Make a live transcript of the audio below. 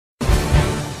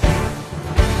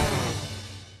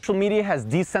Social media has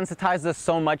desensitized us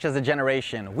so much as a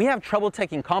generation. We have trouble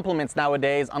taking compliments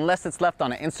nowadays unless it's left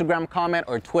on an Instagram comment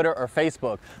or Twitter or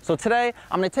Facebook. So today,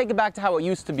 I'm gonna take it back to how it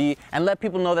used to be and let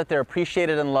people know that they're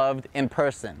appreciated and loved in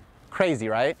person. Crazy,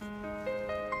 right?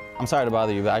 I'm sorry to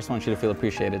bother you, but I just want you to feel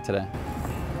appreciated today.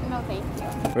 No, thank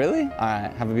you. Really? All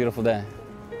right, have a beautiful day.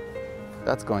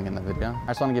 That's going in the video. I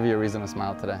just want to give you a reason to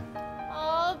smile today.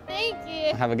 Oh, thank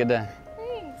you. Have a good day.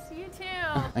 Thanks, you too.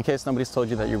 In case nobody's told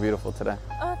you that you're beautiful today.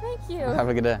 Oh, thank you. Have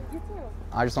a good day. You too.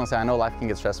 I just want to say, I know life can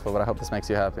get stressful, but I hope this makes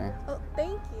you happy. Oh,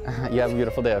 thank you. You have a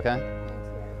beautiful day, okay?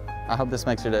 I hope this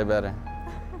makes your day better.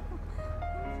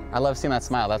 I love seeing that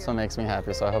smile. That's what makes me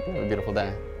happy, so I hope you have a beautiful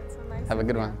day. That's so nice. Have a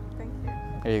good one. Thank you.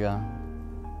 Here you go.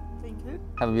 Thank you.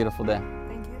 Have a beautiful day.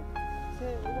 Thank you. So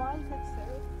why is it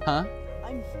so? Huh?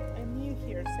 I'm new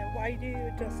here, so why do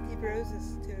you just give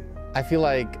roses to? I feel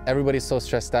like everybody's so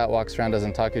stressed out, walks around,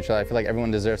 doesn't talk to each other. I feel like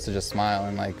everyone deserves to just smile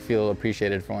and like feel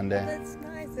appreciated for one day. That's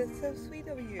nice. That's so sweet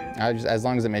of you. As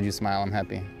long as it made you smile, I'm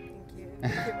happy. Thank you.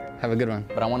 Thank you very much. Have a good one.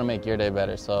 But I want to make your day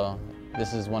better, so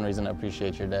this is one reason to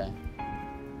appreciate your day.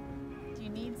 Do you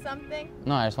need something?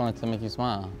 No, I just wanted to make you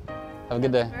smile. Have a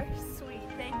good day. Very sweet.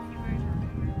 Thank you very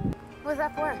much. What was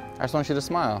that for? I just want you to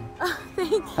smile. Oh,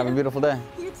 thank you. Have a beautiful day.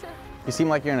 You too. You seem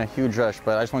like you're in a huge rush,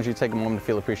 but I just want you to take a moment to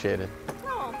feel appreciated.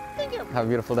 Oh, thank you. Have a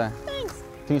beautiful day. Thanks.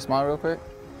 Can you smile real quick?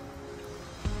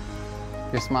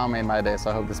 Your smile made my day, so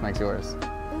I hope this makes yours.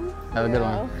 Have a good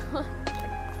one.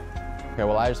 Okay,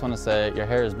 well, I just want to say your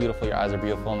hair is beautiful, your eyes are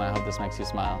beautiful, and I hope this makes you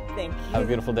smile. Thank you. Have a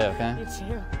beautiful day, okay? You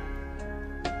too.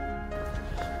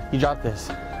 You dropped this.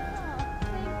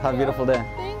 Have a beautiful day.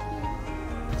 Thank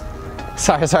you.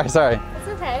 Sorry. It's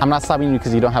okay. I'm not stopping you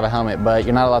because you don't have a helmet, but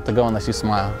you're not allowed to go unless you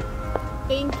smile.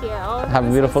 Thank you. Have a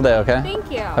beautiful day, okay?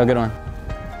 Thank you. Have a good one.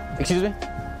 Excuse me?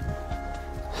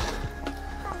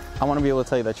 I want to be able to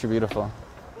tell you that you're beautiful.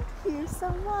 Thank you so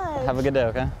much. Have a good day,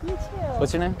 okay? You too.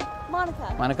 What's your name?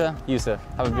 Monica. Monica? Yusuf.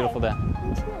 Have a beautiful day.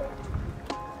 You too.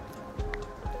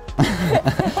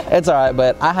 It's all right,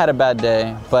 but I had a bad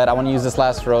day, but I want to use this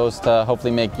last rose to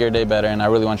hopefully make your day better, and I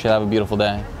really want you to have a beautiful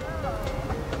day.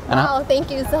 And Wow, thank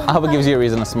you so much. I hope it gives you a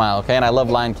reason to smile, okay? And I love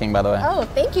Lion King, by the way. Oh,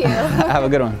 thank you. Have a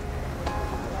good one.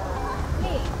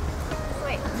 Hey,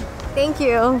 wait. Thank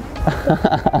you.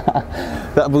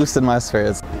 That boosted my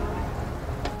spirits.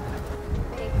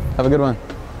 Have a good one.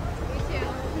 You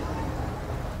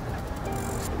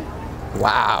too.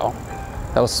 Wow,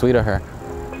 that was sweet of her.